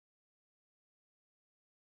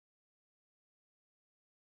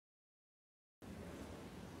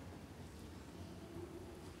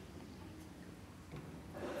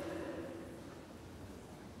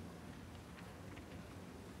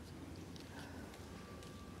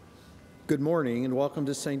Good morning and welcome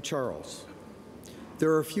to St. Charles.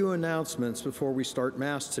 There are a few announcements before we start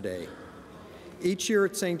Mass today. Each year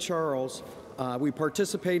at St. Charles, we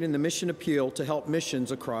participate in the Mission Appeal to help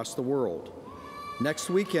missions across the world. Next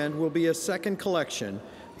weekend will be a second collection.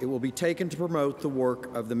 It will be taken to promote the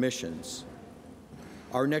work of the missions.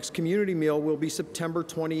 Our next community meal will be September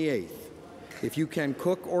 28th. If you can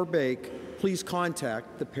cook or bake, please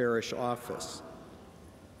contact the parish office.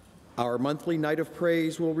 Our monthly Night of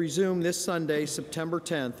Praise will resume this Sunday, September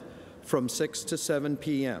 10th, from 6 to 7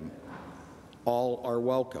 p.m. All are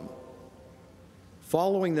welcome.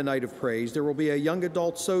 Following the Night of Praise, there will be a young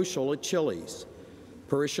adult social at Chili's.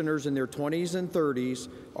 Parishioners in their 20s and 30s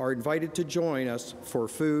are invited to join us for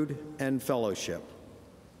food and fellowship.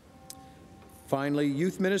 Finally,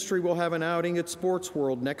 youth ministry will have an outing at Sports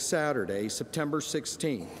World next Saturday, September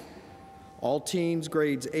 16th. All teens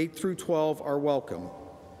grades 8 through 12 are welcome.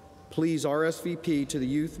 Please RSVP to the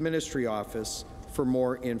Youth Ministry Office for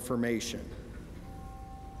more information.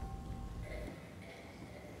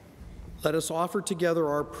 Let us offer together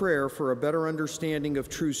our prayer for a better understanding of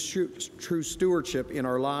true stewardship in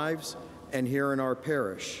our lives and here in our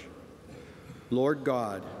parish. Lord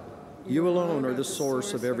God, you alone are the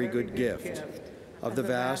source of every good gift, of the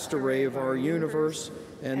vast array of our universe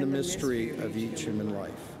and the mystery of each human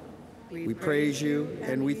life. We praise you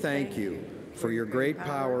and we thank you for your great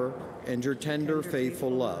power and your tender,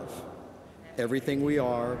 faithful love. Everything we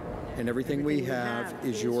are and everything we have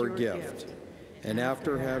is your gift. And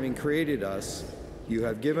after having created us, you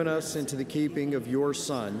have given us into the keeping of your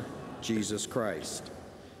Son, Jesus Christ.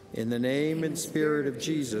 In the name and spirit of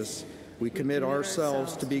Jesus, we commit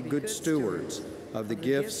ourselves to be good stewards of the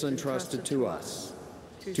gifts entrusted to us,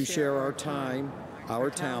 to share our time,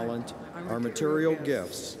 our talent, our material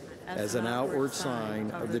gifts, as an outward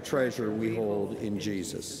sign of the treasure we hold in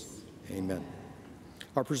Jesus. Amen.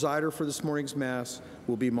 Our presider for this morning's Mass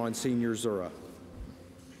will be Monsignor Zura.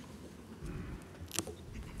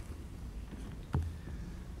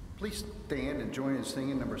 Please stand and join in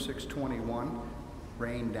singing number 621,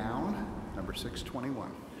 Rain Down, number 621.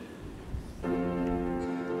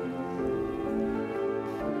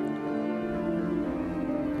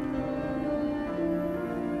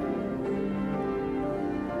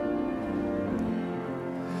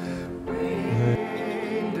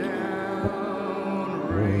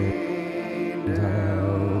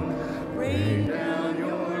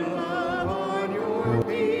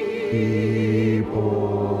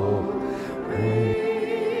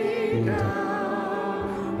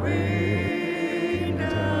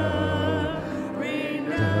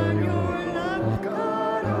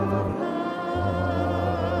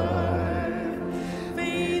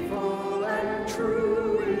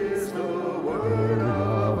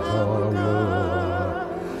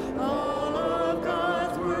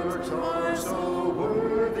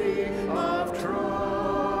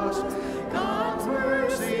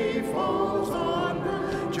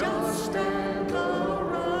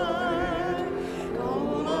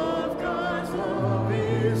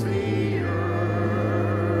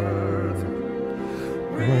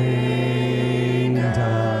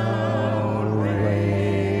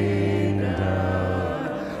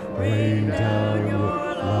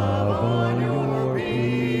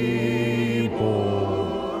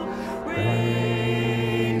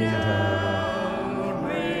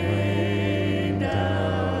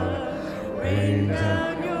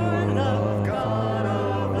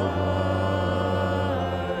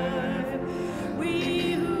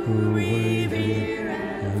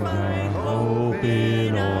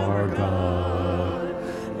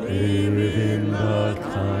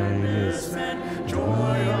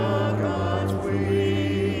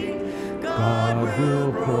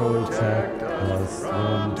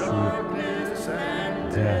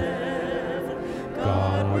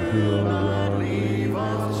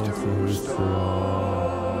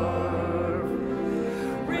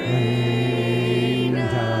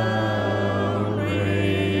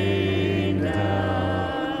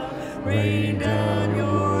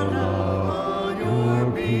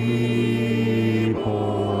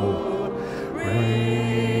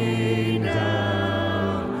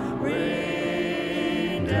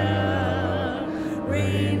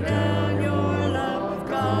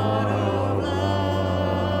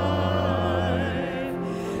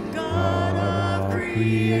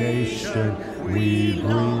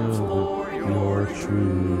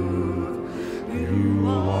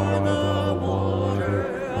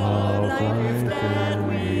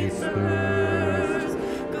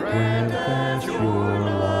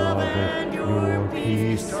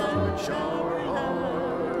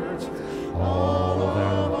 All of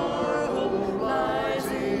our hope lies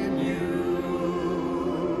in you.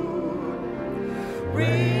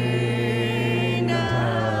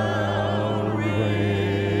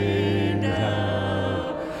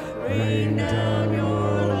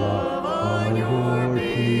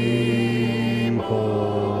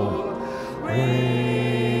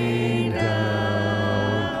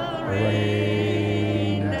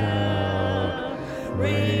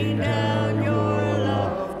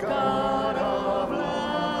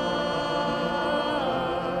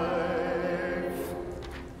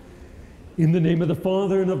 In the name of the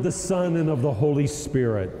Father, and of the Son, and of the Holy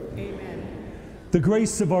Spirit. Amen. The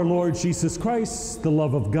grace of our Lord Jesus Christ, the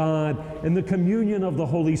love of God, and the communion of the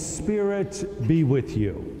Holy Spirit be with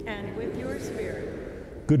you. And with your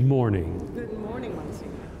spirit. Good morning. Good morning,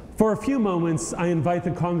 Monsignor. For a few moments, I invite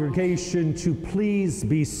the congregation to please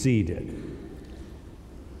be seated.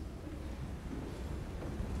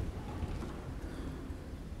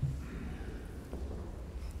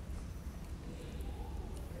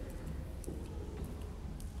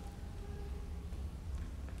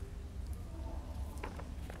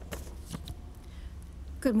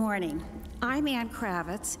 Good morning. I'm Ann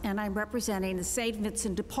Kravitz, and I'm representing the St.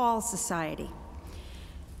 Vincent de Paul Society.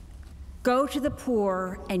 Go to the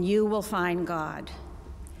poor, and you will find God.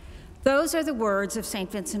 Those are the words of St.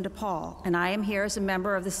 Vincent de Paul, and I am here as a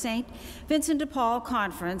member of the St. Vincent de Paul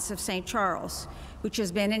Conference of St. Charles, which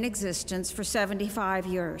has been in existence for 75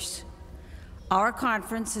 years. Our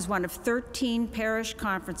conference is one of 13 parish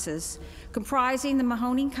conferences comprising the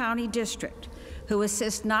Mahoning County District, who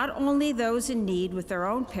assist not only those in need with their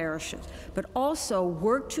own parishes, but also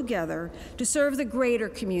work together to serve the greater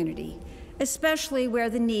community, especially where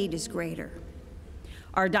the need is greater.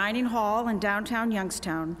 Our dining hall in downtown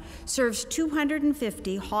Youngstown serves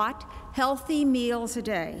 250 hot, healthy meals a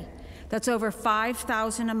day. That's over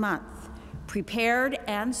 5,000 a month, prepared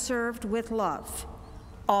and served with love.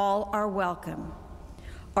 All are welcome.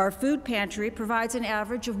 Our food pantry provides an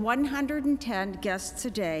average of 110 guests a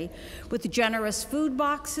day with generous food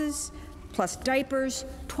boxes, plus diapers,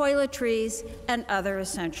 toiletries, and other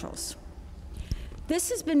essentials. This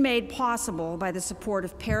has been made possible by the support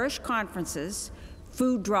of parish conferences,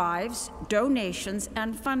 food drives, donations,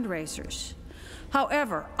 and fundraisers.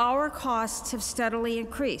 However, our costs have steadily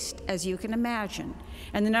increased, as you can imagine,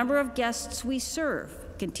 and the number of guests we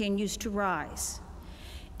serve continues to rise.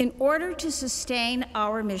 In order to sustain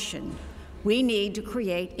our mission, we need to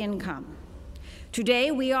create income. Today,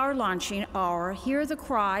 we are launching our Hear the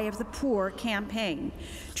Cry of the Poor campaign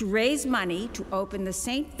to raise money to open the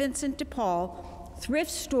St. Vincent de Paul Thrift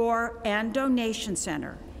Store and Donation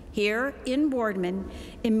Center here in Boardman,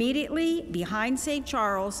 immediately behind St.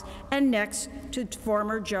 Charles and next to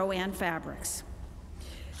former Jo-Ann Fabrics.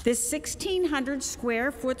 This 1,600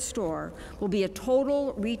 square foot store will be a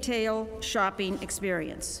total retail shopping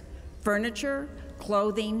experience. Furniture,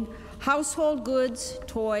 clothing, household goods,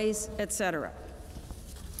 toys, etc.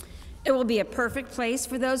 It will be a perfect place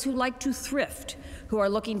for those who like to thrift, who are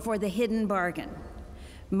looking for the hidden bargain.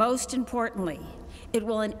 Most importantly, it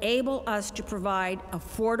will enable us to provide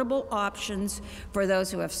affordable options for those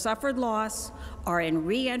who have suffered loss, are in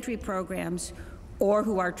re-entry programs, or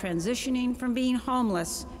who are transitioning from being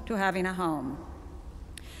homeless to having a home.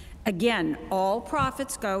 Again, all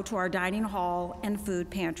profits go to our dining hall and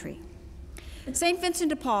food pantry. St. Vincent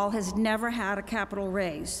de Paul has never had a capital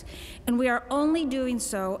raise, and we are only doing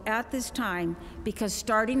so at this time because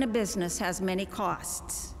starting a business has many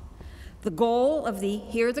costs. The goal of the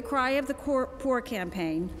Hear the Cry of the Poor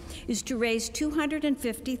campaign is to raise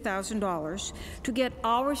 $250,000 to get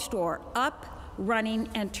our store up, running,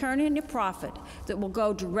 and turning a profit that will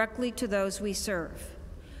go directly to those we serve.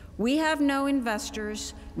 We have no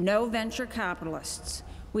investors, no venture capitalists.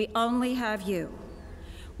 We only have you.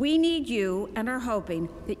 We need you and are hoping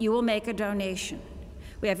that you will make a donation.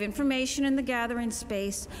 We have information in the gathering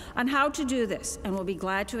space on how to do this, and we'll be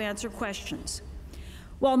glad to answer questions.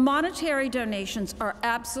 While monetary donations are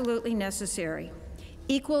absolutely necessary,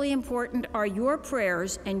 equally important are your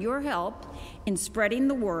prayers and your help in spreading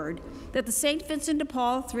the word that the St. Vincent de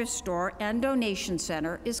Paul Thrift Store and Donation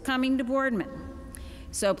Center is coming to Boardman.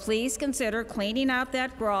 So please consider cleaning out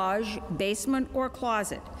that garage, basement, or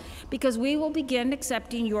closet, because we will begin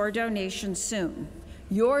accepting your donations soon.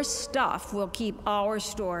 Your stuff will keep our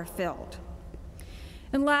store filled.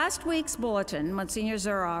 In last week's bulletin, Monsignor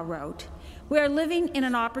Zura wrote, "We are living in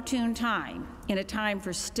an opportune time, in a time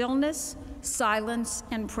for stillness, silence,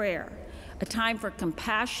 and prayer, a time for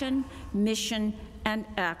compassion, mission, and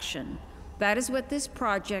action." That is what this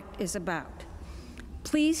project is about.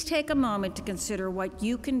 Please take a moment to consider what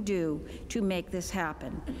you can do to make this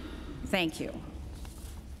happen. Thank you.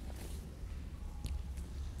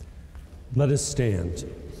 Let us stand.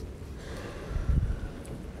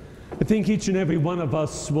 I think each and every one of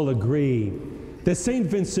us will agree that St.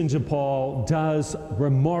 Vincent de Paul does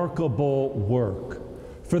remarkable work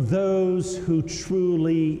for those who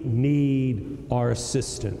truly need our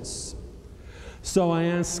assistance. So I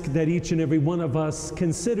ask that each and every one of us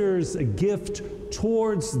considers a gift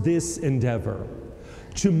towards this endeavor,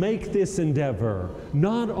 to make this endeavor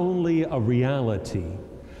not only a reality,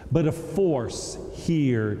 but a force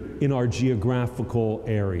here in our geographical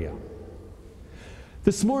area.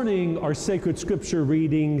 This morning, our sacred scripture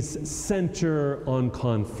readings center on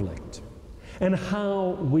conflict and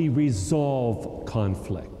how we resolve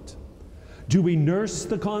conflict. Do we nurse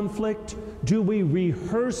the conflict? Do we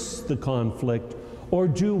rehearse the conflict? Or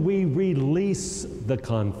do we release the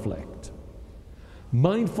conflict?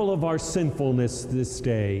 Mindful of our sinfulness this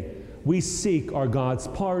day, we seek our God's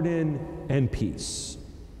pardon and peace.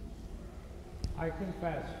 I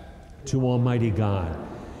confess To Almighty God,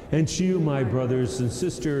 and to you, my brothers and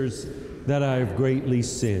sisters, that I have greatly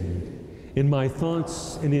sinned in my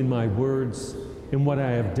thoughts and in my words, in what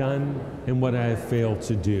I have done and what I have failed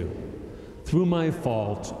to do. Through my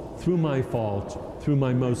fault, through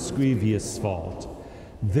my most grievous fault.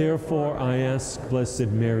 Therefore I ask Blessed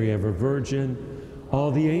Mary, ever Virgin,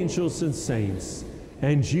 all the angels and saints,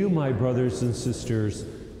 and you, my brothers and sisters,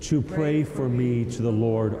 to pray for me to the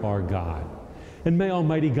Lord our God. And may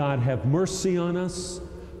Almighty God have mercy on us,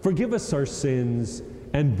 forgive us our sins,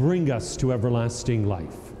 and bring us to everlasting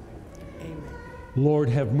life. Amen. Lord,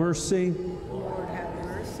 have mercy. Lord, have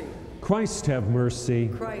mercy. Christ, have mercy.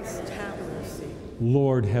 Christ, have mercy.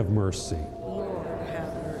 Lord, have mercy. Lord,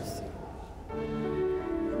 have mercy.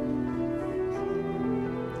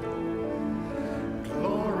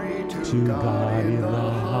 Glory To God in the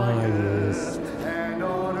highest, and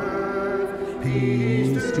on earth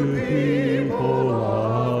peace to people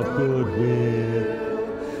of good will.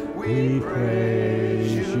 We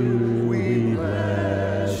praise you, we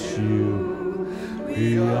bless you,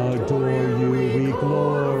 we adore you, we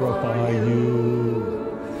glorify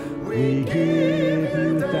you. We give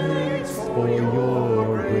you thanks for your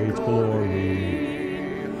great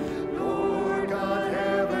glory. Lord God,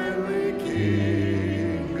 heavenly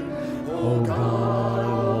King, O God,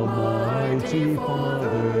 Almighty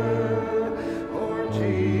Father, Lord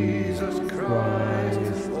Jesus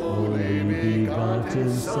Christ, only begotten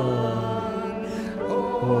Son, O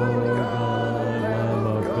God, Lamb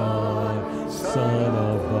of God, Son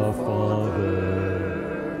of the Father,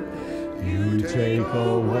 you take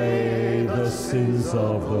away the sins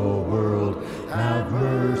of the world, have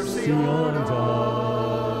mercy on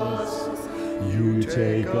us. You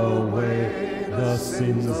take away the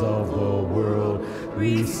sins of the world,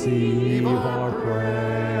 receive our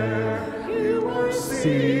prayer. You are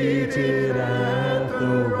seated at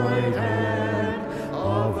the right hand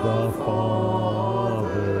of the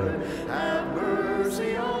Father. have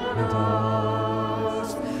mercy on And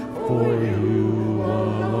us, for you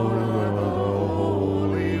alone are the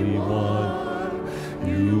Holy One.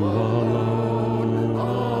 You alone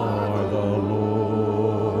are the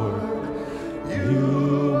Lord.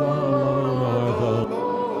 You alone are the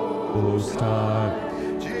Most High.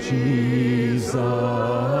 Jesus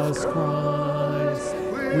Christ,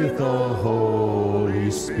 with the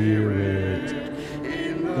Holy Spirit,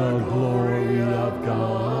 in the glory of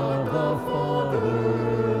God the Father.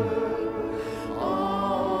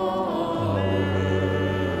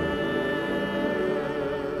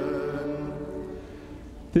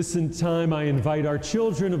 This time I invite our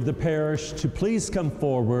children of the parish to please come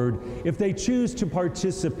forward if they choose to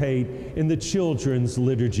participate in the children's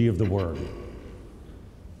liturgy of the word.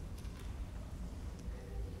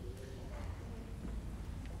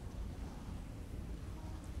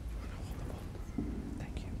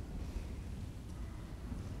 Thank you.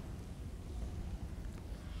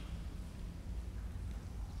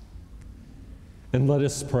 And let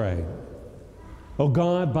us pray. O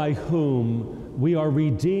God, by whom we are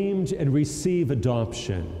redeemed and receive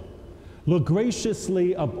adoption, look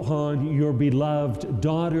graciously upon your beloved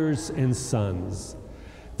daughters and sons,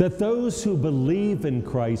 that those who believe in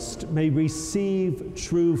Christ may receive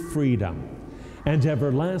true freedom and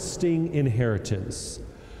everlasting inheritance.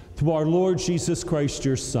 Through our Lord Jesus Christ,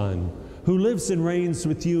 your Son, who lives and reigns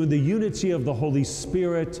with you in the unity of the Holy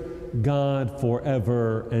Spirit, God,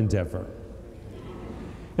 forever and ever.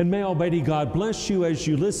 And may Almighty God bless you as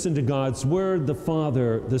you listen to God's word, the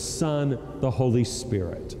Father, the Son, the Holy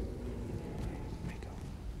Spirit. There you go.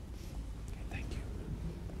 Okay, thank you.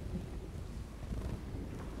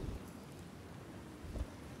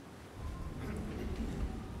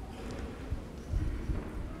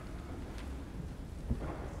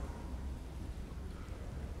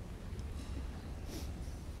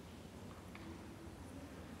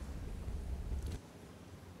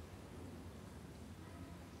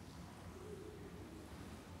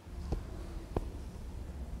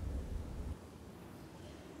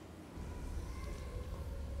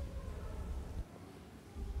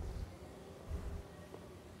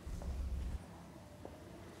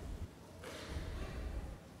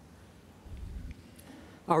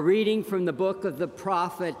 A reading from the book of the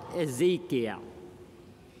prophet Ezekiel.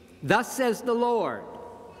 Thus says the Lord,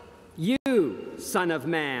 You, Son of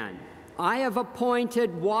Man, I have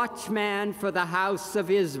appointed watchman for the house of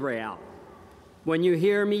Israel. When you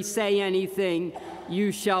hear me say anything,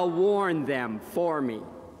 you shall warn them for me.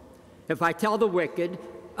 If I tell the wicked,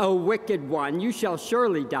 O wicked one, you shall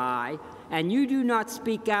surely die, and you do not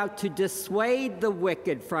speak out to dissuade the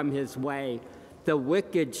wicked from his way, the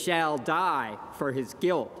wicked shall die for his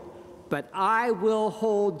guilt. But I will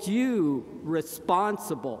hold you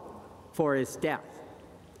responsible for his death.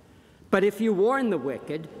 But if you warn the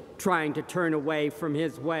wicked, trying to turn away from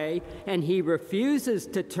his way, and he refuses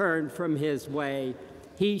to turn from his way,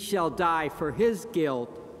 he shall die for his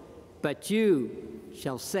guilt, but you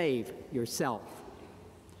shall save yourself.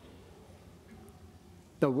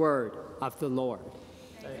 The word of the Lord.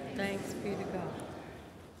 Thanks be to God.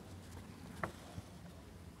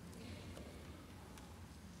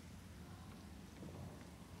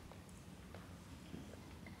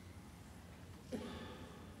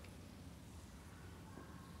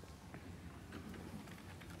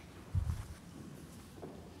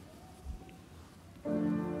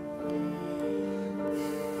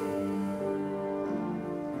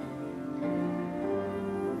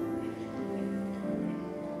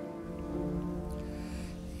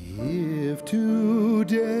 If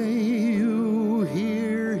today you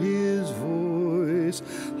hear his voice,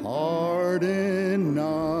 harden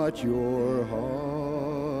not your hearts.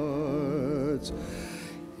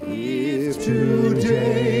 If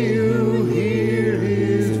today you hear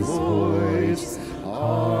his voice,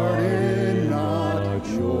 harden not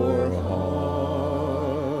your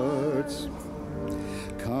hearts.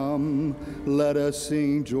 Come, let us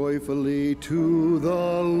sing joyfully to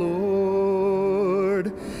the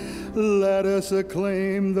Lord. Let us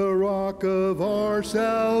acclaim the rock of our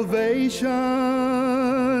salvation.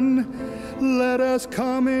 Let us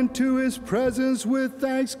come into his presence with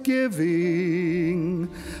thanksgiving.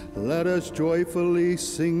 Let us joyfully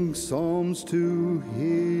sing psalms to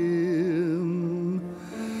him.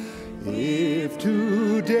 If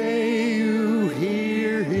today you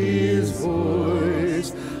hear his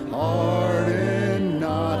voice, harden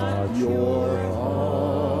not your hearts.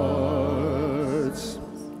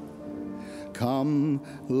 Come,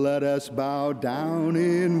 let us bow down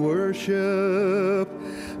in worship.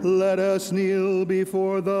 Let us kneel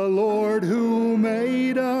before the Lord who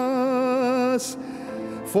made us.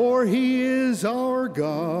 For he is our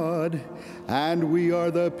God, and we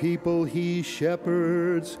are the people he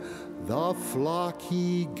shepherds, the flock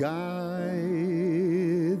he guides.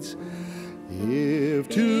 If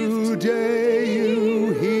today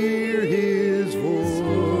you hear his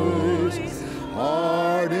voice,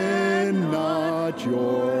 harden not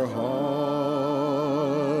your heart.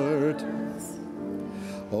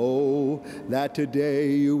 Oh, that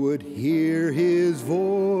today you would hear his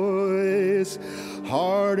voice.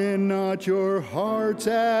 Harden not your hearts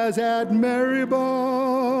as at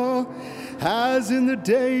Meribah, as in the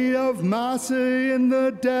day of Massah in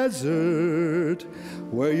the desert,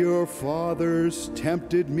 where your fathers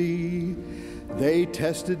tempted me. They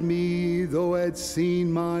tested me, though had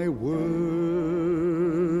seen my works.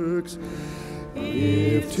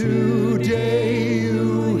 If today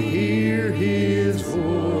you hear his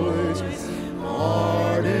voice,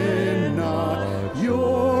 harden not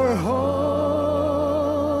your heart.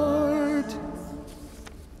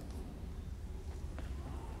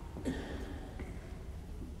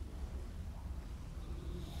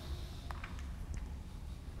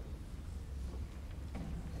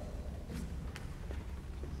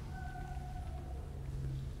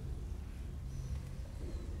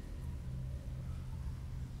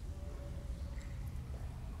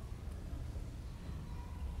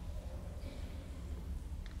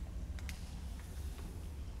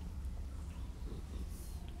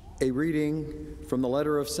 A reading from the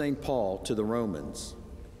letter of St. Paul to the Romans.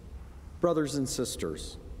 Brothers and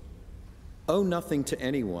sisters, owe nothing to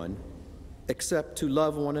anyone except to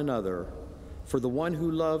love one another, for the one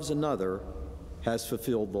who loves another has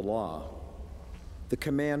fulfilled the law. The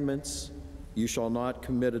commandments, you shall not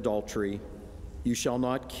commit adultery, you shall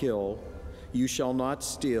not kill, you shall not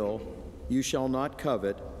steal, you shall not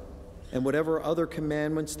covet, and whatever other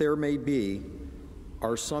commandments there may be,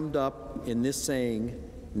 are summed up in this saying,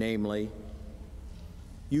 namely,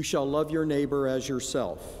 you shall love your neighbor as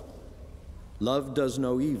yourself. Love does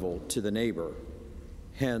no evil to the neighbor.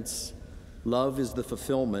 Hence, love is the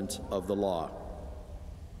fulfillment of the law.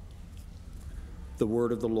 The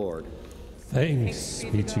word of the Lord. Thanks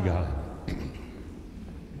be to God.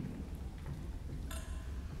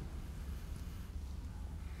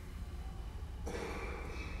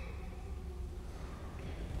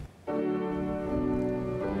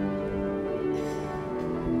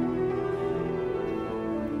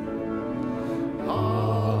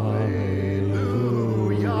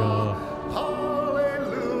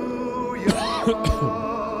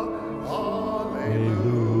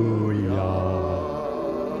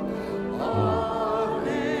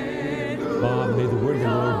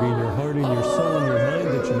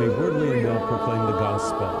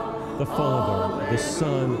 the Father, the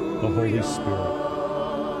Son, the Holy Spirit.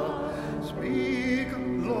 Speak,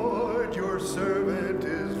 Lord, your servant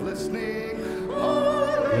is listening.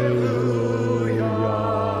 Hallelujah.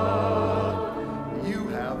 You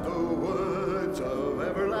have the words of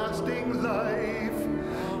everlasting life.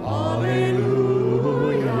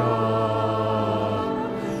 Hallelujah.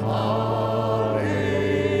 Hallelujah.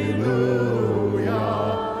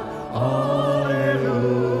 Hallelujah.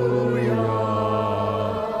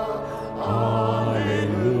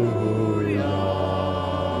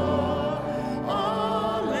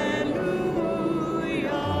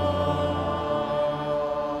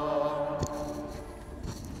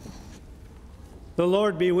 The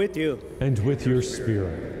Lord be with you. And with your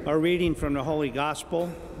spirit. A reading from the Holy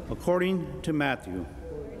Gospel according to Matthew.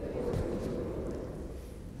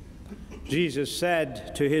 Jesus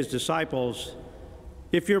said to his disciples,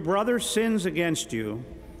 "If your brother sins against you,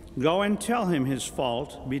 go and tell him his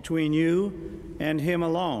fault between you and him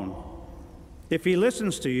alone. If he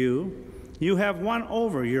listens to you, you have won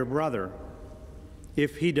over your brother.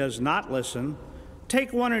 If he does not listen,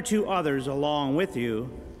 take one or two others along with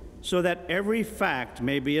you, so that every fact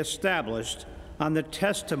may be established on the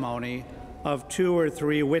testimony of 2 or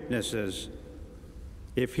 3 witnesses.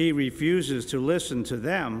 If he refuses to listen to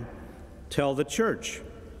them, tell the church.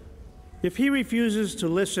 If he refuses to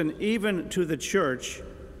listen even to the church,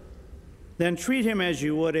 then treat him as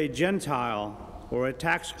you would a Gentile or a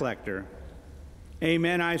tax collector.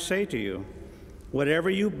 Amen, I say to you,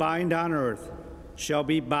 whatever you bind on earth shall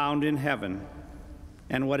be bound in heaven,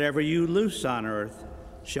 and whatever you loose on earth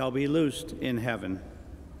shall be loosed in heaven.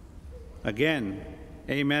 Again,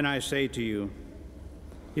 amen, I say to you,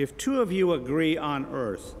 if 2 of you agree on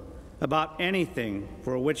earth about anything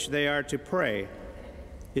for which they are to pray,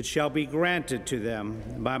 it shall be granted to them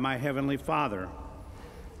by my heavenly Father.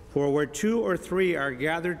 For where 2 or 3 are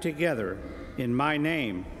gathered together in my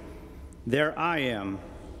name, there I am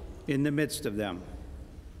in the midst of them."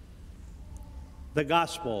 The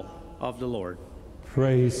Gospel of the Lord.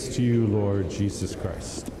 Praise to you, Lord Jesus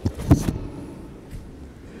Christ.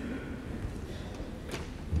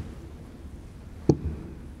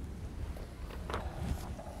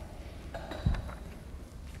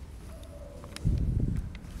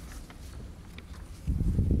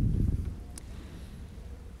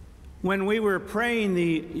 When we were praying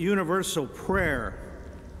the universal prayer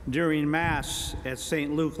during Mass at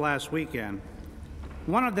St. Luke last weekend,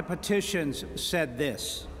 one of the petitions said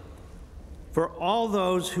this: "For all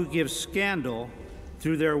those who give scandal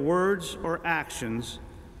through their words or actions,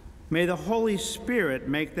 may the Holy Spirit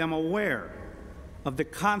make them aware of the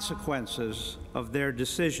consequences of their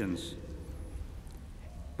decisions."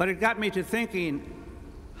 But it got me to thinking,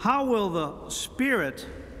 how will the Spirit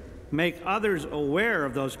make others aware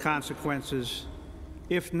of those consequences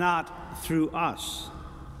if not through us?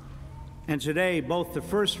 And today, both the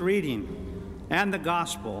first reading and the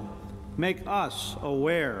Gospel make us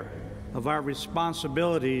aware of our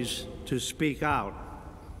responsibilities to speak out.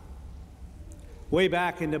 Way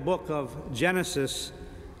back in the book of Genesis,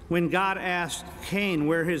 when God asked Cain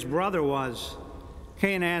where his brother was,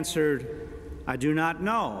 Cain answered, "I do not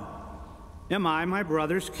know. Am I my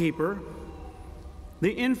brother's keeper?"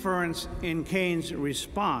 The inference in Cain's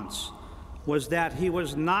response was that he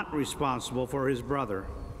was not responsible for his brother.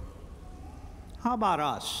 How about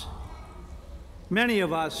us? Many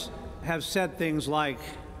of us have said things like,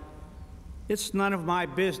 "It's none of my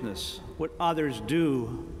business what others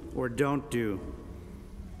do or don't do.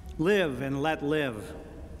 Live and let live.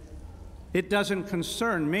 It doesn't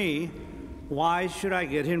concern me. Why should I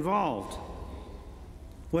get involved?"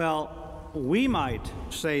 Well, we might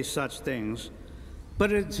say such things,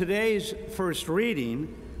 but in today's first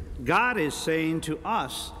reading, God is saying to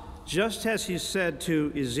us, just as he said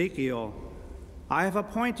to Ezekiel, "I have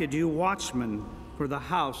appointed you watchmen for the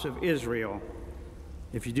house of Israel.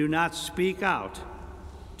 If you do not speak out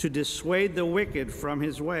to dissuade the wicked from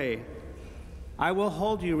his way, I will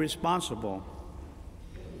hold you responsible."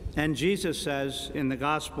 And Jesus says in the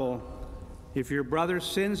Gospel, "If your brother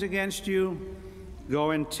sins against you,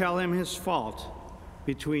 go and tell him his fault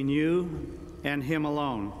between you and him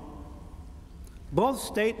alone." Both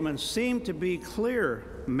statements seem to be clear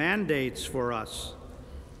mandates for us,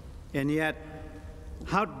 and yet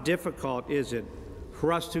how difficult is it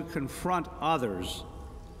for us to confront others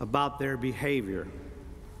about their behavior?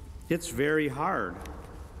 It's very hard.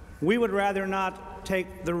 We would rather not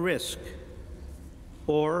take the risk,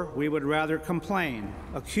 or we would rather complain,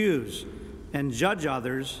 accuse, and judge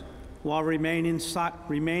others while remaining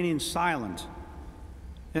silent.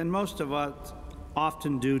 And most of us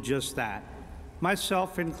often do just that,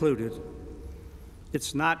 myself included.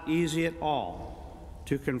 It's not easy at all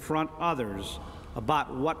to confront others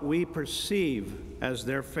about what we perceive as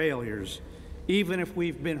their failures, even if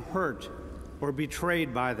we've been hurt or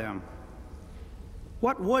betrayed by them.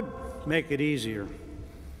 What would make it easier?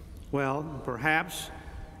 Well, perhaps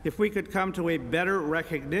if we could come to a better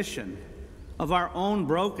recognition of our own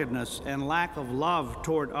brokenness and lack of love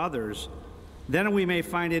toward others, then we may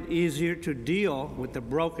find it easier to deal with the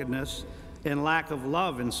brokenness and lack of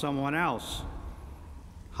love in someone else.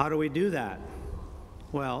 How do we do that?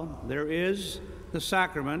 Well, there is the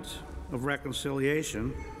sacrament of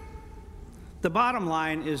reconciliation. The bottom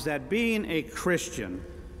line is that being a Christian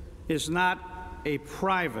is not a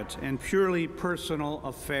private and purely personal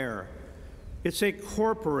affair. It's a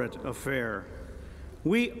corporate affair.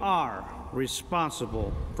 We are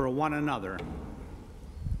responsible for one another.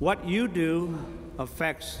 What you do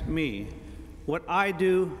affects me. What I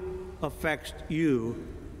do affects you.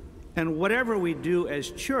 And whatever we do as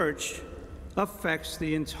church affects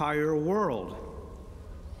the entire world.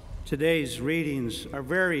 Today's readings are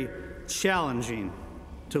very challenging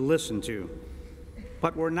to listen to,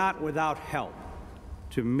 but we're not without help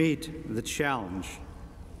to meet the challenge.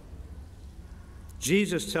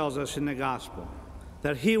 Jesus tells us in the gospel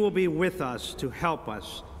that he will be with us to help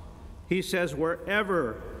us. He says,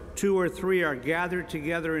 wherever 2 or 3 are gathered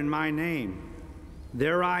together in my name,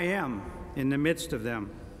 there I am in the midst of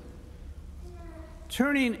them.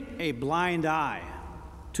 Turning a blind eye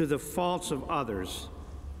to the faults of others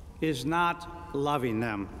is not loving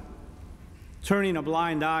them. Turning a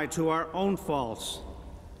blind eye to our own faults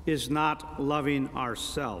is not loving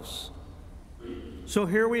ourselves. So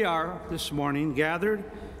here we are this morning, gathered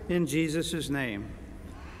in Jesus' name.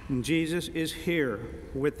 And Jesus is here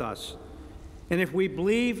with us. And if we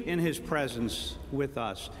believe in his presence with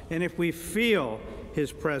us, and if we feel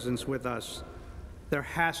his presence with us, there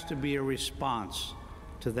has to be a response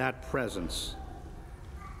to that presence.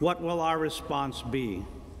 What will our response be?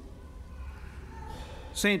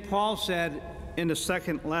 St. Paul said in the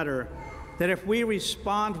second letter that if we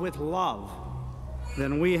respond with love,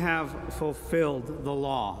 then we have fulfilled the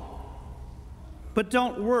law. But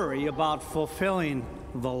don't worry about fulfilling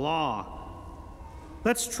the law.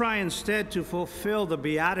 Let's try instead to fulfill the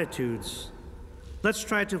Beatitudes. Let's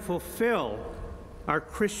try to fulfill our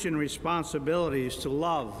Christian responsibilities to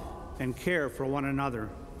love and care for one another.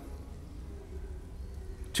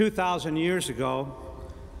 2,000 years ago,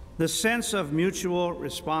 the sense of mutual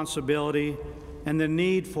responsibility and the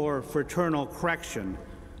need for fraternal correction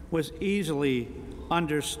was easily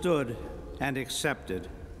understood and accepted.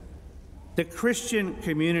 The Christian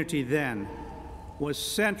community then was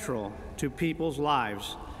central to people's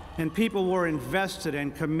lives, and people were invested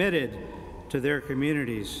and committed to their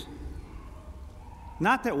communities.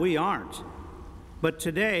 Not that we aren't, but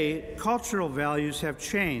today cultural values have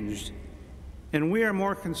changed, and we are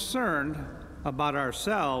more concerned about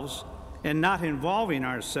ourselves and not involving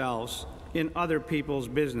ourselves in other people's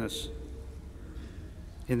business.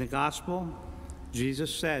 In the gospel,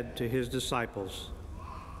 Jesus said to his disciples,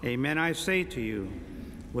 "Amen, I say to you,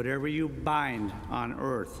 whatever you bind on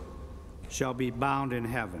earth shall be bound in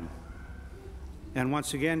heaven." And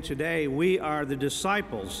once again today, we are the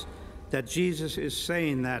disciples that Jesus is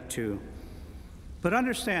saying that to. But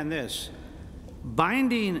understand this,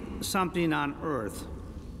 binding something on earth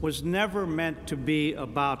was never meant to be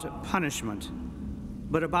about punishment,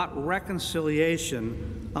 but about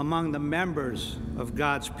reconciliation among the members of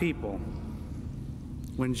God's people.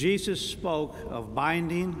 When Jesus spoke of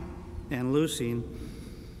binding and loosing,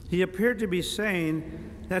 he appeared to be saying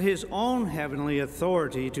that his own heavenly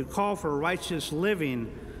authority to call for righteous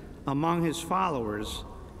living among his followers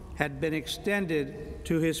had been extended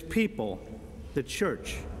to his people, the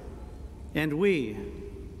church. And we,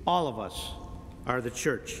 all of us, are the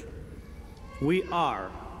church. We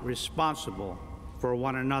are responsible for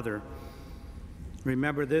one another.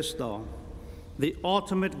 Remember this, though, the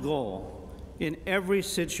ultimate goal in every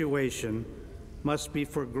situation must be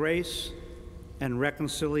for grace and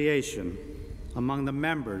reconciliation among the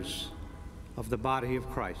members of the body of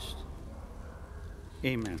Christ.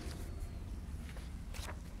 Amen.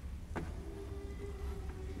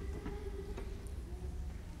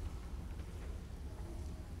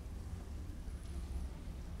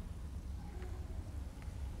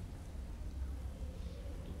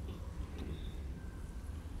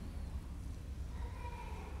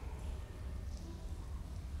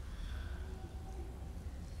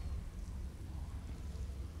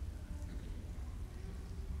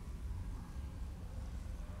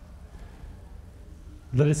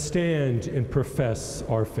 Let us stand and profess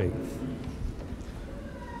our faith.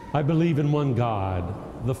 I believe in one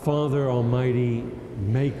God, the Father Almighty,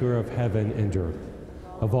 maker of heaven and earth,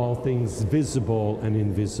 of all things visible and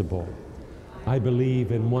invisible. I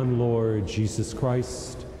believe in one Lord, Jesus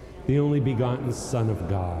Christ, the only begotten Son of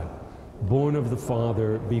God, born of the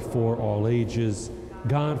Father before all ages,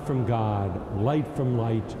 God from God, light from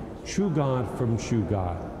light, true God from true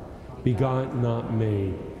God, begotten, not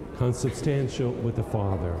made, consubstantial with the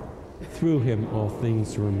Father. Through him all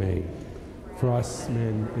things were made. For us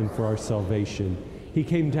men and for our salvation, he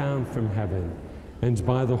came down from heaven, and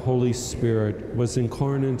by the Holy Spirit was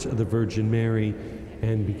incarnate of the Virgin Mary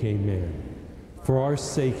and became man. For our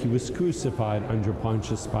sake he was crucified under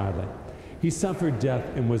Pontius Pilate. He suffered death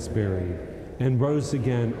and was buried, and rose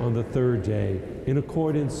again on the third day in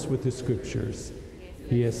accordance with the Scriptures.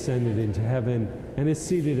 He ascended into heaven and is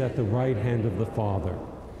seated at the right hand of the Father.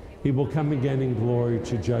 He will come again in glory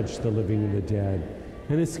to judge the living and the dead,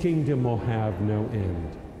 and his kingdom will have no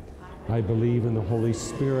end. I believe in the Holy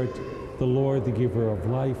Spirit, the Lord, the giver of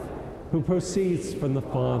life, who proceeds from the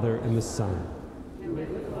Father and the Son.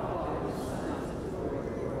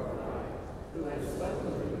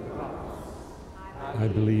 I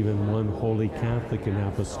believe in one holy Catholic and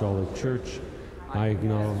Apostolic Church. I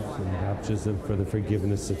acknowledge in baptism for the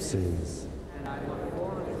forgiveness of sins. And I look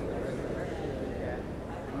forward to the resurrection of the dead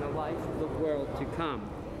and the life of the world to come.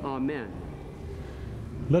 Amen.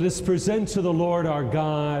 Let us present to the Lord our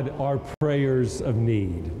God our prayers of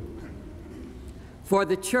need. For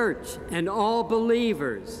the Church and all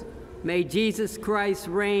believers, may Jesus Christ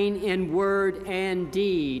reign in word and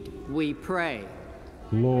deed, we pray.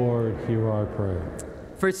 Lord, hear our prayer.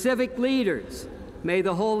 For civic leaders, may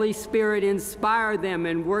the Holy Spirit inspire them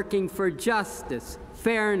in working for justice,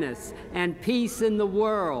 fairness, and peace in the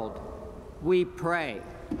world, we pray.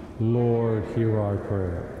 Lord, hear our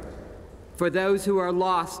prayer. For those who are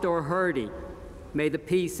lost or hurting, may the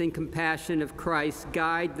peace and compassion of Christ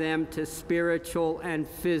guide them to spiritual and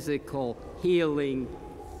physical healing,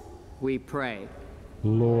 we pray.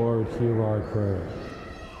 Lord, hear our prayer.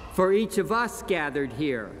 For each of us gathered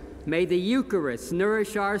here, may the Eucharist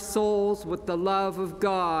nourish our souls with the love of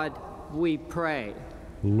God, we pray.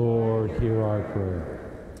 Lord, hear our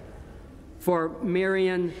prayer. For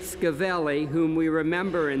Miriam Scavelli, whom we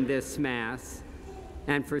remember in this Mass,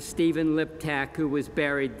 and for Stephen Liptak, who was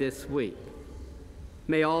buried this week,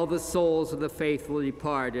 may all the souls of the faithful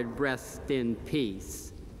departed rest in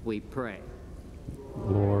peace, we pray.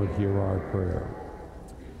 Lord, hear our prayer.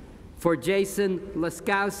 For Jason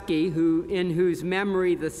Laskowski, in whose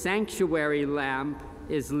memory the sanctuary lamp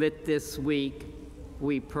is lit this week,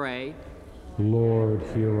 we pray. Lord,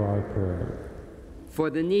 hear our prayer. For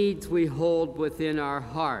the needs we hold within our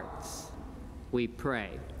hearts, we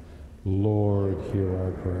pray. Lord, hear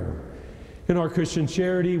our prayer. In our Christian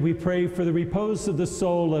charity, we pray for the repose of the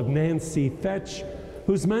soul of Nancy Fetch,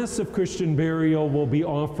 whose Mass of Christian burial will be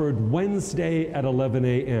offered Wednesday at 11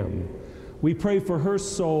 a.m. We pray for her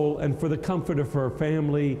soul and for the comfort of her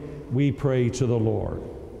family. We pray to the Lord.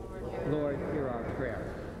 Lord, hear our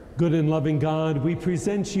prayer. Good and loving God, we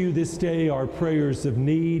present you this day our prayers of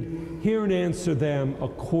need. Hear and answer them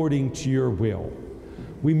according to your will.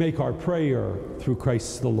 We make our prayer through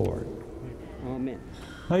Christ the Lord. Amen.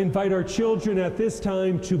 I invite our children at this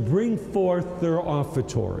time to bring forth their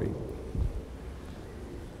offertory.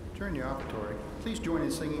 During the offertory, please join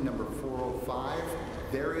in singing number 405,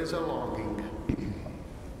 There Is a Longing.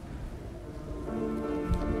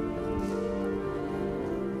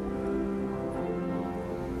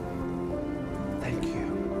 Thank you.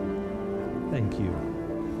 Thank you.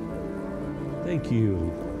 Thank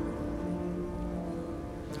you.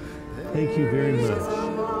 Thank you very much.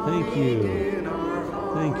 Thank you.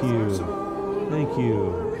 Thank you. Thank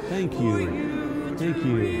you. Thank you. Thank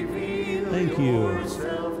you. Thank you.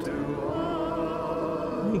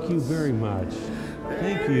 Thank you very much.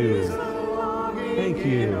 Thank you. Thank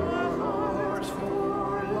you.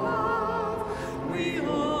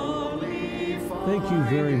 Thank you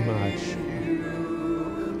very much.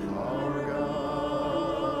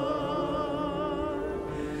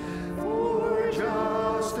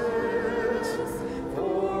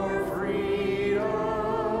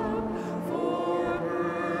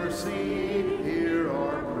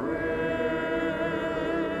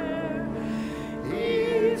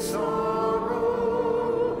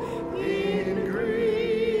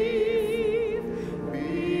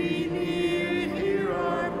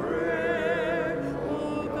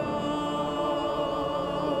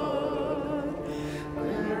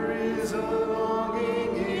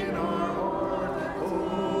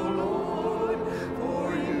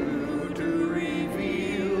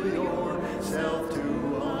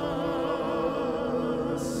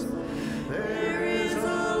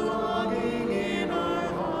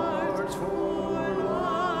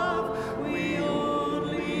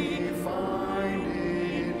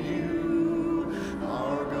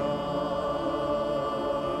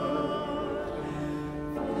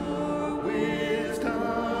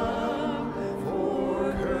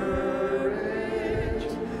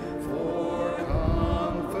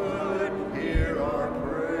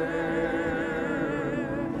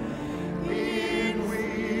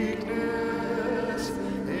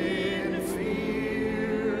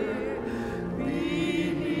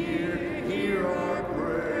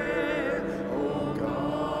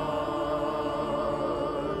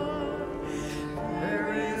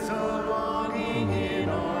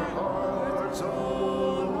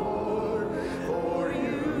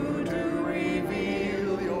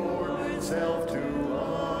 yourself to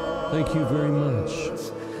us. Thank you very much.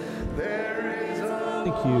 There is a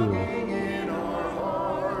Thank you. longing in our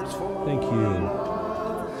hearts for Thank you.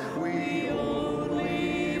 love we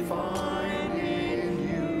only find in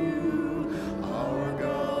you, our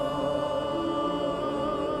God.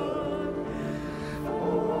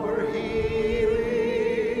 For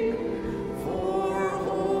healing, for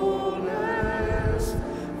wholeness,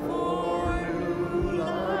 for new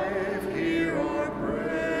life, hear our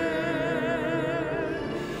prayer.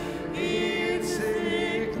 In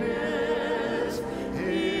sickness,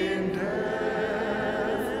 in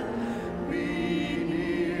death, be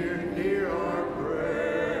near, hear our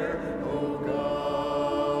prayer, O God.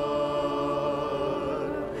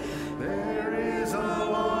 There is a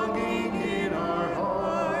longing in our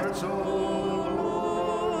hearts, O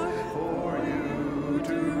Lord, for you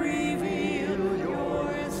to reveal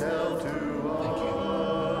yourself to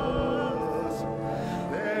us.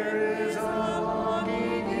 There is a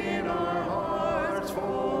longing in our hearts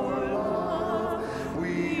for love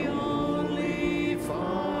we only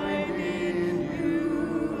find in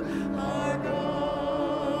you, our God.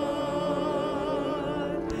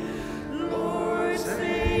 Lord,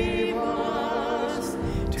 save us,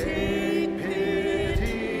 take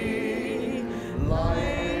pity,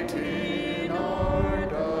 lighten our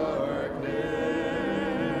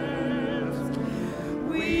darkness.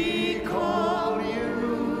 We call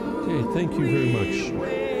you. Okay, thank you very much.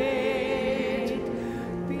 Wait,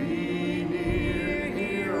 be near,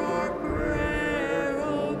 hear our prayer, O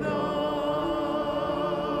God.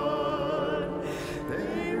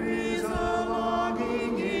 There is a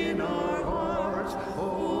longing in our hearts, O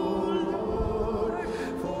Lord,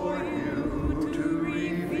 for you to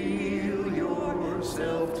reveal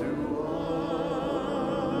yourself to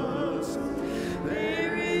us.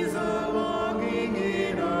 There is a longing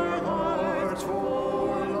in our hearts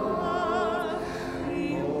for love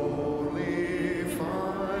we only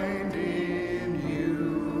find in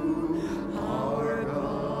you, our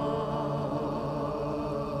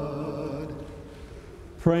God.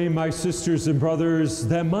 Pray, my sisters and brothers,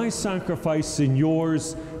 that my sacrifice and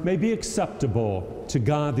yours may be acceptable to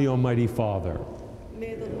God the Almighty Father.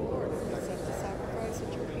 May the Lord accept the sacrifice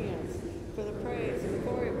at your hands for the praise and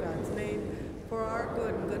glory of God's name, for our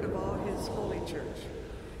good and good of all his holy church.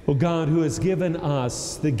 O God, who has given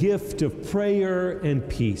us the gift of prayer and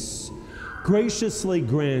peace, graciously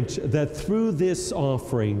grant that through this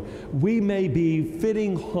offering we may be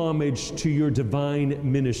fitting homage to your divine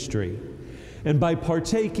ministry. And by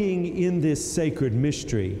partaking in this sacred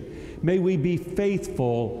mystery, may we be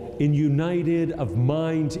faithful and united of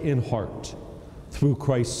mind and heart through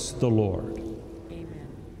Christ the Lord. Amen.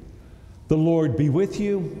 The Lord be with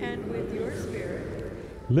you. And with your spirit,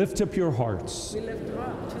 Lift up your hearts. we lift them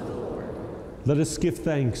up to the Lord. Let us give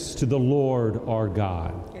thanks to the Lord our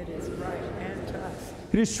God. It is right and just.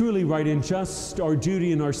 It is truly right and just, our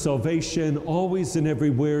duty and our salvation, always and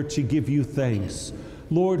everywhere to give you thanks,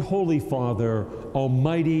 Lord, Holy Father,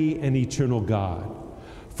 Almighty and eternal God.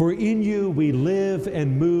 For in you we live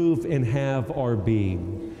and move and have our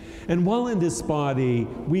being. And while in this body,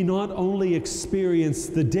 we not only experience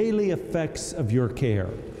the daily effects of your care,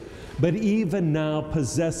 but even now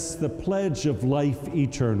possess the pledge of life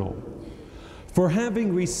eternal. For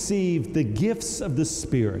having received the gifts of the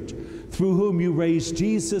Spirit, through whom you raised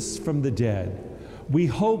Jesus from the dead, we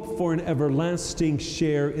hope for an everlasting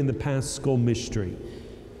share in the Paschal mystery.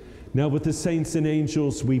 Now with the saints and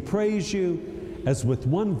angels we praise you, as with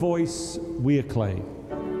one voice we acclaim.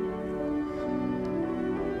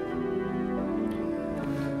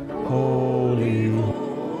 Holy,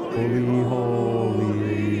 holy,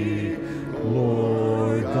 holy,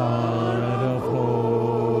 Lord God of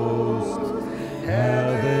hosts,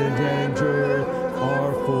 heaven and earth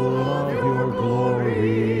are full of your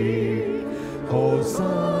glory.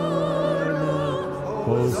 Hosanna,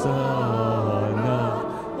 Hosanna,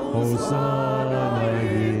 Hosanna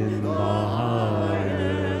in the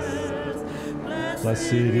highest.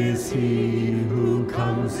 Blessed is he who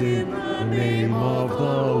comes in the name of the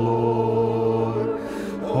Lord.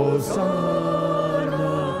 Hosanna,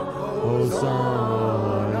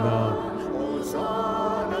 Hosanna,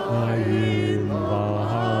 Hosanna in the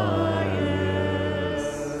highest.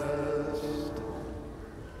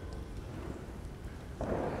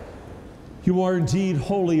 You are indeed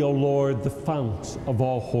holy, O Lord, the fount of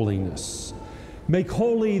all holiness. Make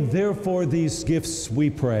holy, therefore, these gifts, we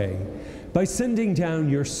pray, by sending down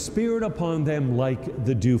your Spirit upon them like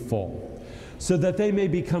the dewfall, so that they may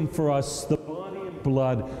become for us the body and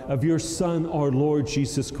blood of your Son, our Lord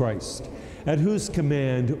Jesus Christ, at whose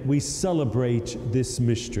command we celebrate this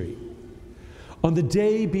mystery. On the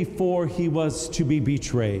day before he was to be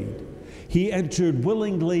betrayed, he entered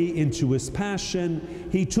willingly into his passion.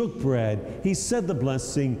 He took bread, he said the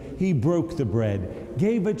blessing, he broke the bread,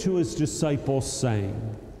 gave it to his disciples, saying,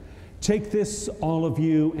 "Take this, all of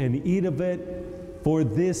you, and eat of it, for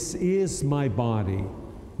this is my body,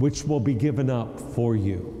 which will be given up for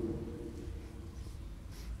you."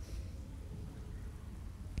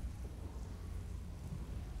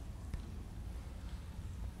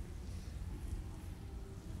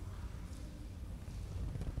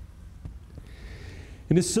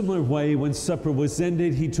 In a similar way, when supper was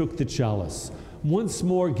ended, he took the chalice. Once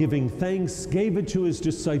more giving thanks, gave it to his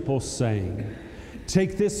disciples, saying,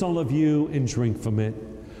 "Take this, all of you, and drink from it.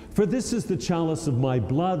 For this is the chalice of my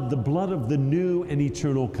blood, the blood of the new and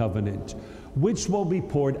eternal covenant, which will be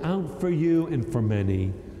poured out for you and for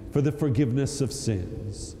many for the forgiveness of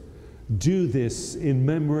sins. Do this in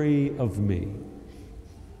memory of me."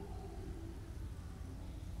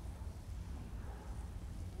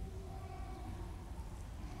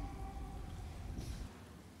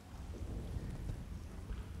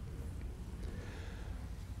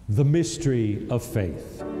 The mystery of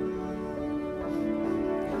faith.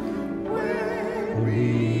 When we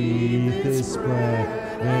eat this bread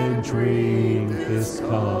and drink this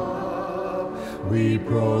cup, we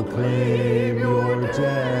proclaim your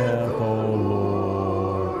death, O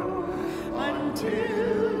Lord,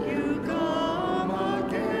 until you come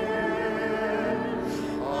again,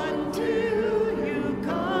 until you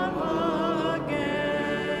come again.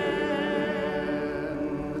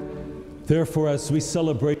 Therefore, as we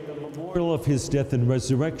celebrate the memorial of his death and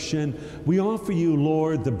resurrection, we offer you,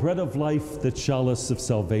 Lord, the bread of life, the chalice of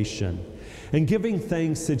salvation, and giving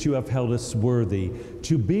thanks that you have held us worthy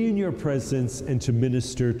to be in your presence and to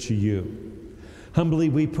minister to you. Humbly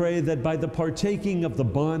we pray that by the partaking of the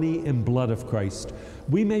body and blood of Christ,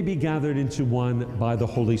 we may be gathered into one by the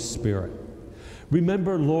Holy Spirit.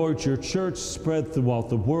 Remember, Lord, your church spread throughout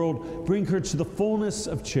the world. Bring her to the fullness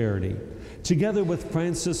of charity, together with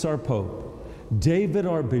Francis our Pope, David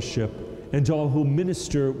our Bishop, and all who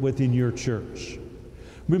minister within your church.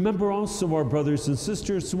 Remember also our brothers and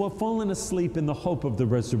sisters who have fallen asleep in the hope of the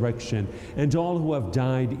resurrection, and all who have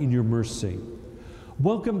died in your mercy.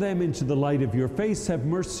 Welcome them into the light of your face. Have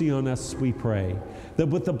mercy on us, we pray, that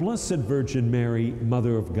with the Blessed Virgin Mary,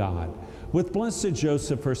 Mother of God, with blessed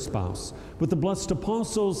Joseph, her spouse, with the blessed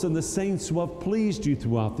apostles and the saints who have pleased you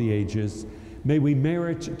throughout the ages, may we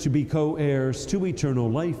merit to be co-heirs to eternal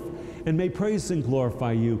life, and may praise and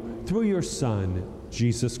glorify you through your Son,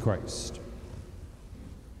 Jesus Christ.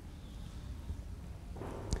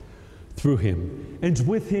 Through him, and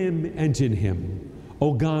with him, and in him,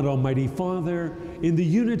 O God, Almighty Father, in the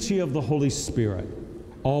unity of the Holy Spirit,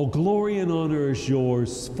 all glory and honor is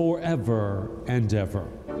yours forever and ever.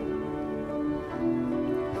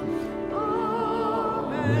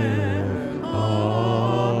 Amen.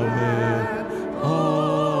 Amen.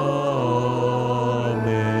 Amen.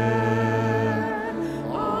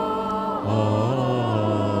 Amen.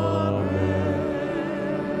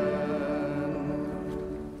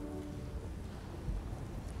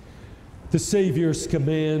 The Savior's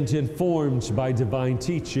command, informed by divine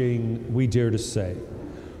teaching, we dare to say,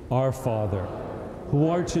 Our Father, who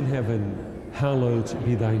art in heaven, hallowed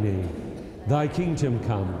be thy name. Thy kingdom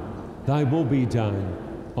come, thy will be done,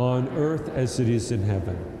 on earth as it is in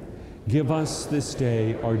heaven. Give us this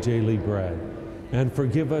day our daily bread, and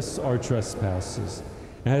forgive us our trespasses,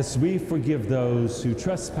 as we forgive those who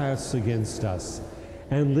trespass against us.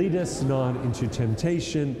 And lead us not into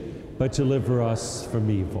temptation, but deliver us from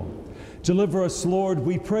evil. Deliver us, Lord,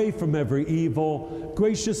 we pray, from every evil.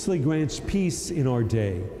 Graciously grant peace in our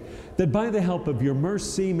day, that by the help of your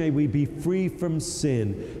mercy may we be free from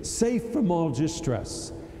sin, safe from all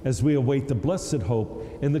distress, as we await the blessed hope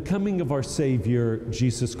and the coming of our Savior,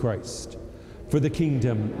 Jesus Christ. For the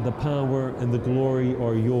kingdom, the power, and the glory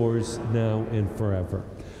are yours now and forever.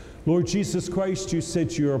 Lord Jesus Christ, you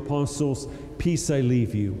said to your apostles, "Peace I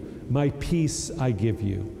leave you, my peace I give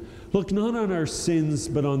you." Look not on our sins,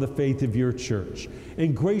 but on the faith of your church,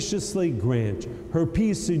 and graciously grant her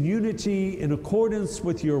peace and unity in accordance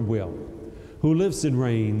with your will, who lives and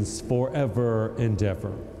reigns forever and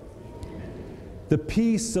ever. The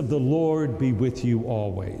peace of the Lord be with you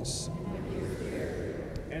always.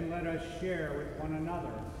 And let us share with one another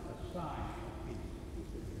a sign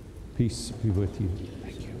of peace. Peace be with you.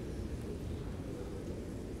 Thank you.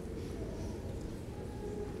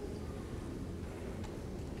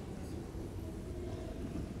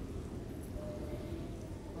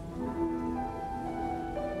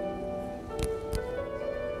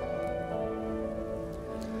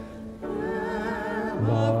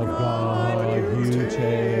 Love God,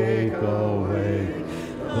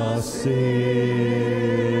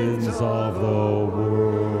 sins of the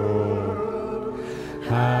world,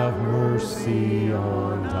 have mercy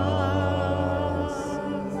on us.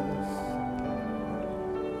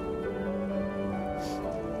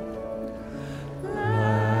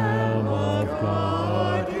 Lamb of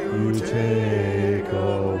God, you take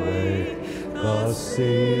away the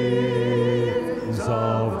sins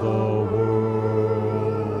of the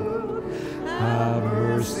world, have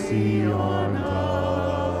mercy on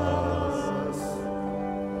us.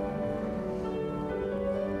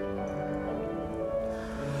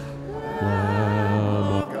 Lamb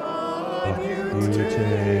of God, you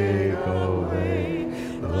take away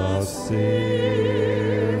the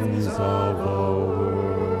sins of the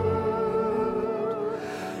world,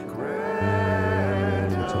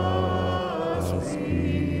 grant us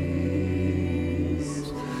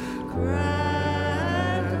peace,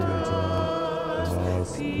 grant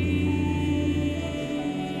us peace.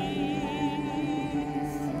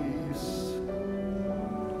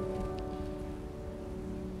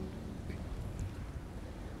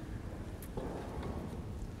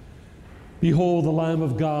 Behold the Lamb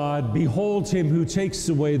of God, behold him who takes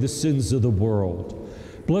away the sins of the world.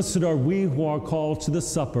 Blessed are we who are called to the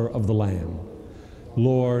supper of the Lamb.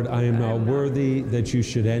 Lord, I am not worthy that you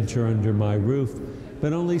should enter under my roof,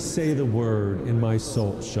 but only say the word, and my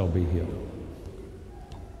soul shall be healed.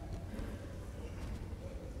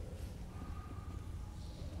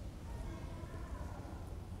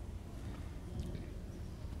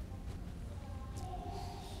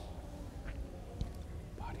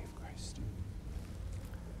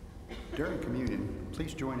 During communion,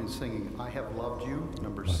 please join in singing I Have Loved You,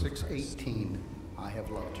 number 618, I Have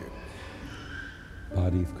Loved You.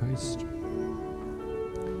 Body of Christ.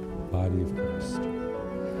 Body of Christ.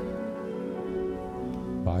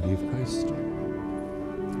 Body of Christ.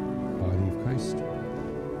 Body of Christ.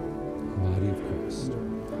 Body of Christ.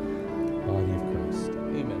 Body of Christ.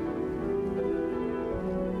 Amen.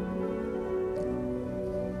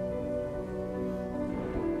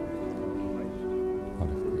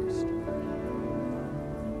 Body of Christ.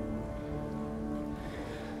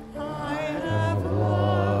 I have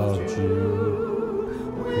loved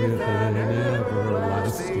you with an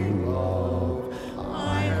everlasting love.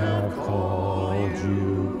 I have called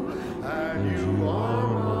you, and you are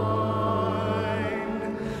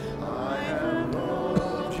mine. I have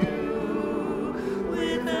loved you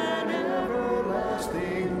with an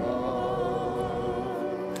everlasting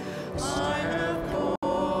love. I have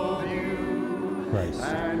called you, Christ.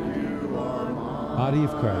 and you are mine. Body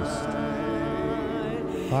of Christ.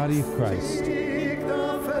 Body of Christ. Seek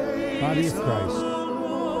the face Body of Christ. of the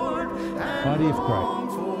Lord and Body of Christ. long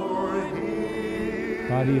for him.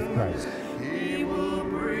 Body of Christ. He will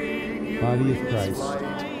bring you Body of his Christ.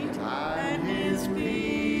 light and his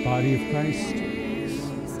peace. Body of Christ.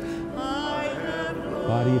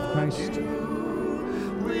 Body of Christ.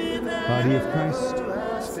 Body of Christ.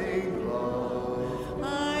 Everlasting love.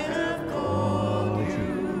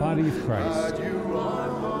 Body of Christ. You are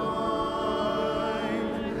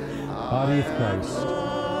mine. Body of Christ.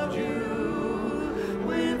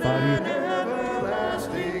 Body of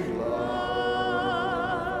Everlasting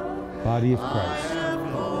love. Body of Christ.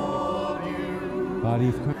 Body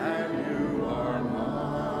of Christ.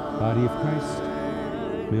 Body of Christ.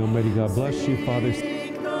 May Almighty God bless you, Father,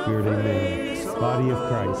 Spirit, amen. Body of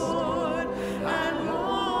Christ.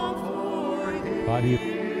 Body of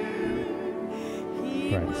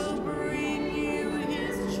Christ.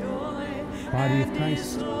 Body of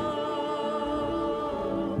Christ.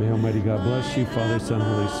 May Almighty God bless you, Father, Son,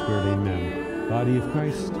 Holy Spirit, amen. Body of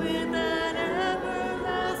Christ.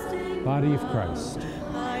 Body of Christ.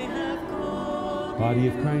 Body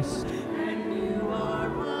of Christ.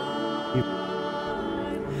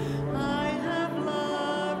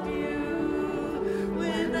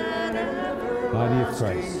 Body of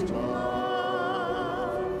Christ.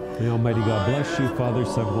 May Almighty God bless you, Father,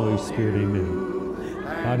 Son, Holy Spirit, amen.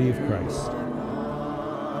 Body of Christ.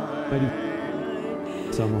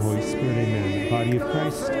 Almighty Son, Holy Spirit, amen. Body of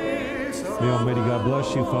Christ. May Almighty God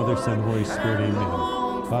bless you, Father, Son, Holy Spirit, amen.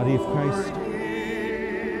 Body of Christ.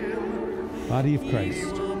 Body of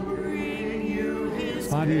Christ.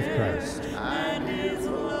 Body of Christ.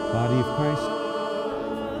 Body of Christ.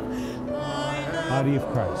 Body of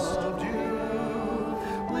Christ.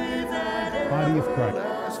 Body of Christ.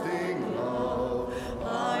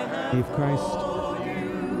 Body of Christ.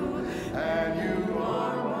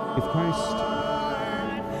 Body of Christ.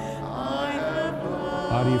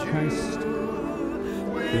 Body of Christ.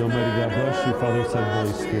 The Almighty God bless you, Father, Son,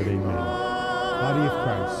 Holy Spirit, amen. Body of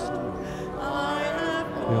Christ.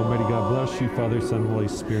 May Almighty God bless you, Father, Son, Holy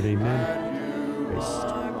Spirit. Amen.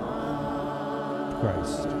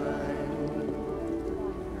 Christ.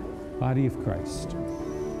 Body of Christ.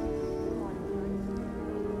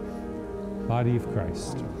 Body of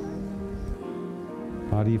Christ.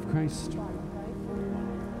 Body of Christ.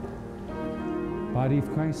 Body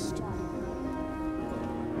of Christ.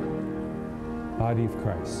 Body of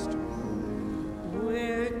Christ.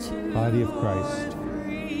 Body of Christ.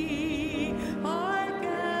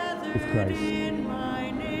 Of Christ.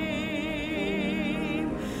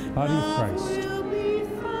 Body of Christ.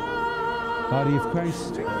 Body of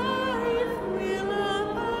Christ.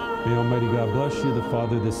 May Almighty God bless you, the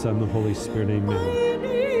Father, the Son, the Holy Spirit.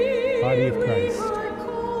 Amen. Body of Christ.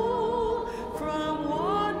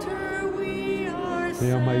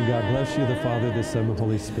 May Almighty God bless you, the Father, the Son, the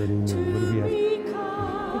Holy Spirit. Amen. What do we have?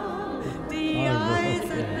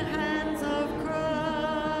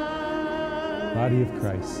 Body of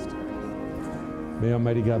Christ. May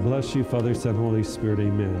Almighty God bless you, Father, Son, Holy Spirit.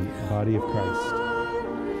 Amen. Body of Christ.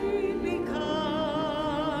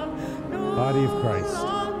 Body of Christ.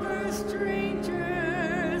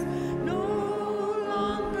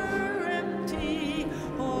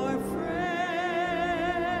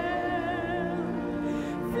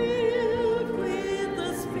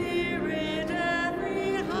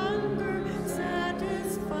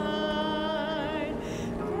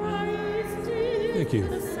 Thank you.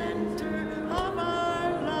 The center of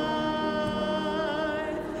our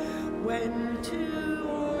life. When two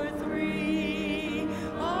or three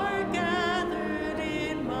are gathered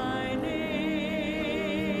in my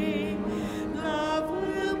name, love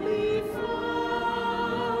will be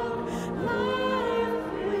found,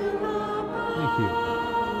 life will abound.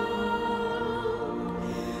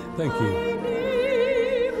 Thank you.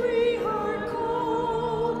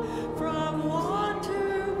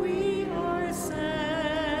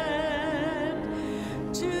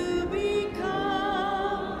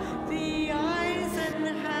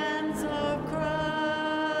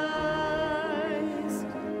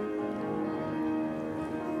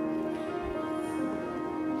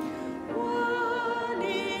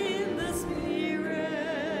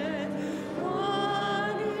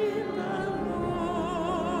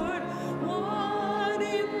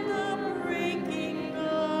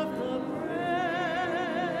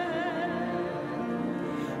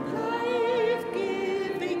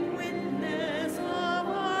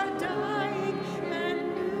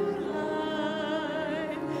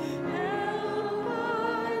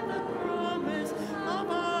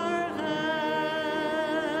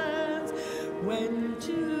 When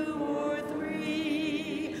two or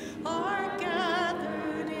three are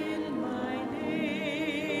gathered in my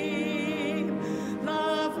name,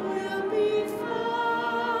 love will be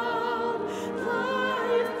found,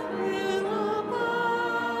 life will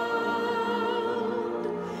abound.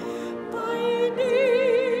 By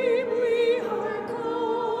name we are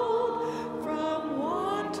called, from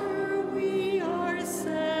water we are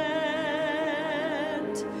sent,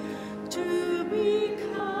 to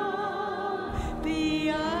become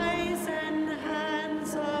the eyes and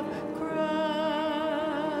hands of Christ.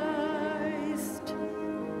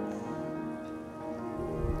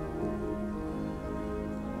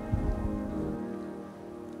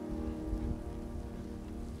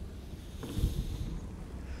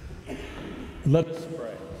 Let us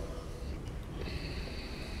pray.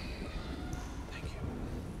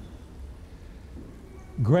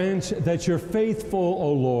 Grant that your faithful,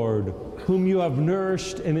 O Lord, whom you have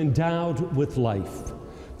nourished and endowed with life,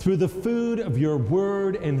 through the food of your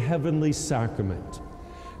word and heavenly sacrament,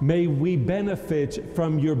 may we benefit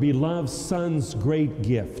from your beloved Son's great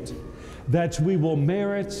gift, that we will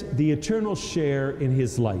merit the eternal share in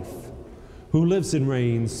his life, who lives and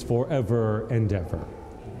reigns forever and ever.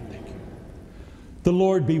 Thank you. The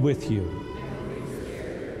Lord be with you.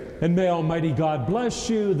 And may Almighty God bless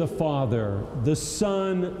you, the Father, the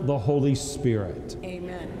Son, the Holy Spirit.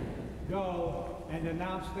 Amen. Go and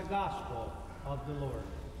announce the gospel of the Lord.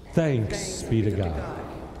 Thanks be to God.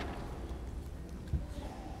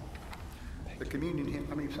 The communion hymn,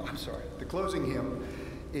 the closing hymn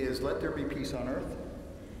is Let There Be Peace on Earth,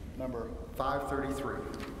 number 533.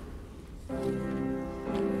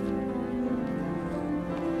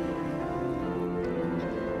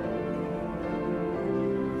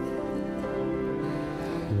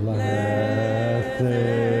 Let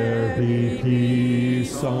there be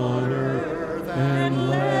peace on earth, and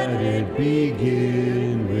let it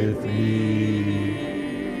begin with me.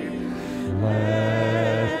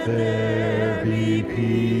 Let there be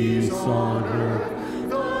peace on earth,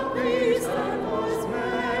 The peace that was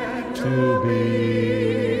meant to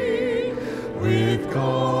be with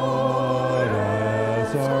God.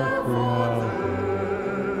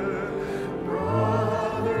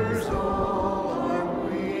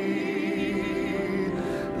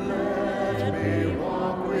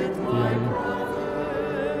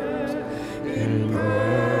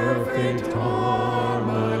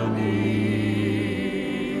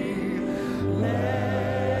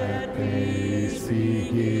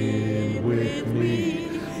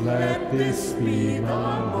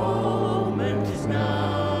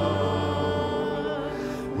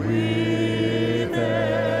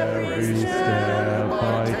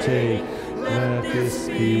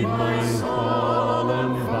 be my